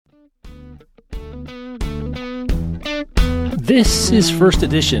This is First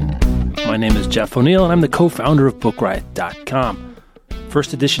Edition. My name is Jeff O'Neill, and I'm the co-founder of BookRiot.com.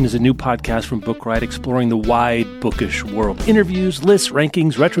 First Edition is a new podcast from Book Riot exploring the wide bookish world. Interviews, lists,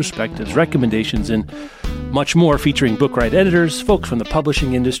 rankings, retrospectives, recommendations, and much more, featuring Book Riot editors, folks from the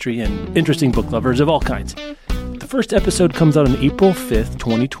publishing industry, and interesting book lovers of all kinds. The first episode comes out on April 5th,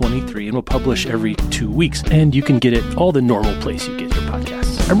 2023, and will publish every 2 weeks. And you can get it all the normal place you get your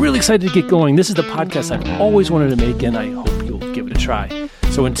podcasts. I'm really excited to get going. This is the podcast I've always wanted to make, and I hope you'll give it a try.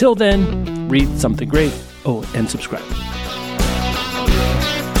 So until then, read something great. Oh, and subscribe.